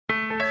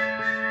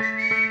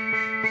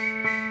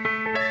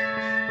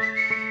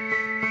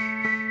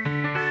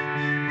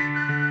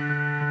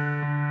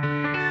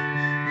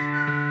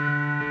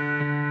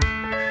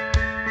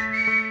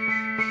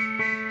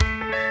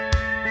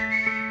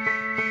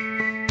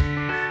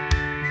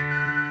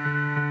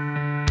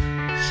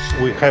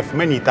we have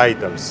many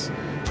titles.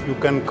 You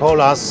can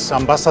call us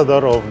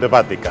Ambassador of the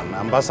Vatican,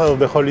 Ambassador of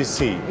the Holy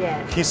See,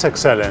 Yes. His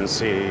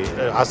Excellency.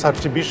 As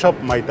Archbishop,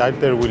 my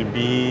title will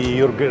be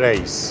Your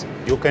Grace.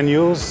 You can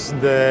use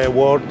the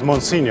word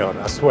Monsignor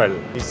as well.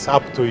 It's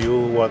up to you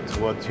what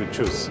you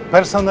choose.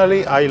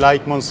 Personally, I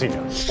like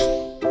Monsignor.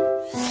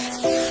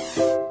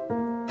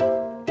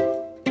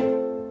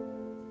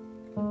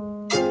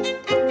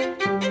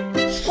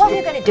 What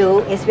we're going to do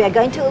is we are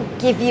going to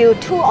give you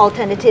two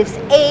alternatives,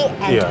 A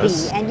and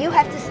Yes. B, and you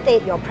have to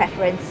state your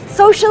preference.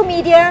 Social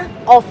media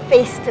or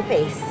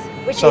face-to-face?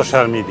 Which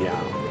Social is media.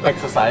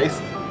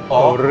 Exercise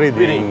Or or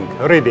reading.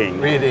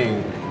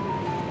 Reading.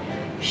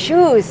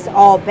 shoes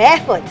or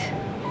barefoot?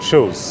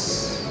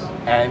 Shoes.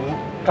 And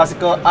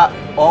classical art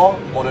or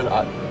modern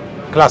art.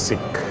 Classic.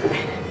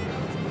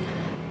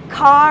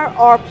 Car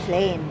or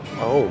plane?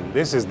 Oh,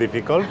 this is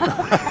difficult.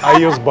 I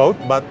use both,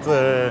 but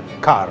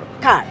car.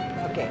 Car,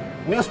 okay.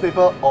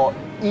 Newspaper or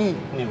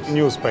e-news.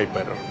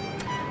 Newspaper.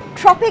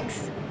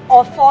 Tropics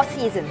or four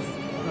seasons?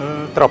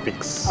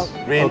 Tropics.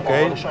 Okay. Rain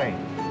Okay. or shine.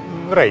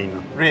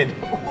 Rain. Rain.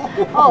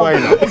 Oh, Why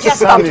not? it just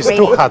Sun stopped is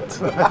raining. too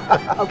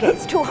hot. Okay,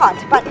 it's too hot,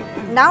 but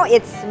now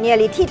it's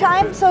nearly tea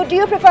time, so do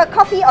you prefer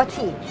coffee or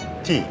tea?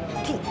 Tea.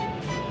 Tea.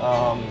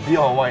 Beer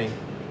or wine.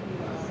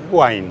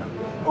 Wine.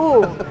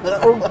 Ooh,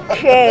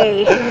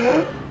 okay.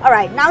 All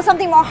right, now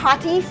something more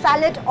hearty,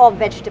 salad or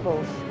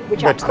vegetables?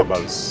 Which are cooked?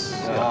 Vegetables.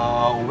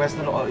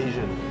 Western or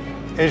Asian.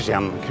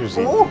 Asian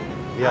cuisine. Ooh.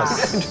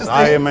 Yes,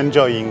 I am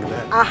enjoying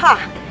that.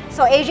 Aha.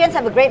 So Asians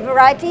have a great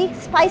variety,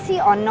 spicy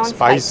or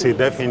non-spicy? Spicy,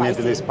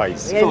 definitely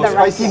spicy. We're in So the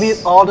right spicy place.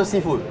 meat or the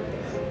seafood.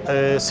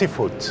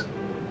 Seafood.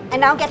 And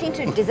now getting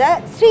to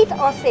dessert, sweet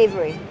or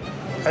savory?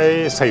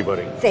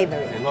 Savory.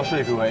 Savory. I'm not sure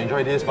if you will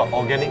enjoy this, but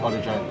organic or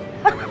original.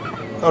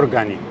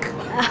 Organic.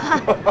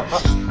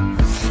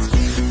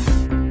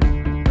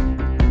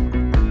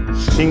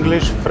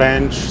 English,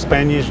 French,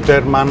 Spanish,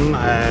 German,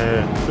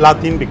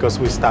 Latin because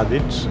we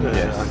studied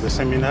Yes. at the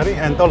seminary,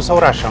 and also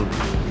Russian.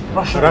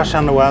 Russian.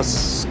 Russian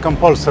was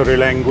compulsory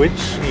language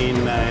in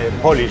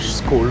Polish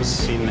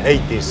schools in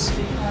 80s.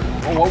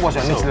 What was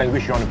your next So-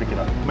 language you want to pick it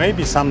up?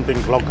 Maybe something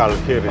local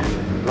here in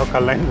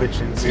local language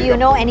in Do Singapore. you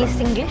know any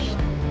Singlish?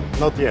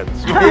 Not yet.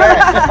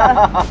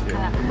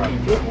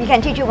 We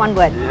can teach you one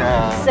word.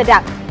 Yeah.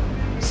 Sedap.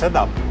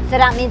 Sedap.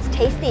 Sedap means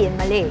tasty in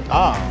Malay.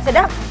 Ah.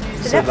 Sedap.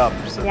 Sedap.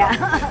 Sedap.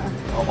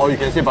 Yeah. Or you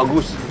can say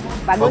bagus.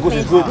 Bagus Bagus is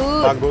means good.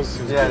 Bagus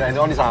is Yeah, and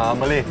all these are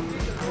Malay.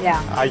 Yeah.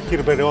 I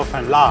hear very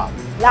often la.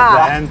 La. At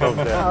the end of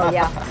the. Oh,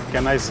 yeah.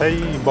 Can I say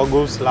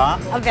bagus la?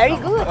 Oh, very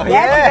good. Oh, Yes,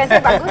 yeah. you can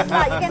say bagus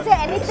lah. You can say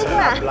anything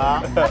lah. La.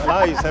 La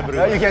is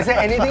everywhere. You can say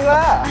anything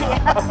lah.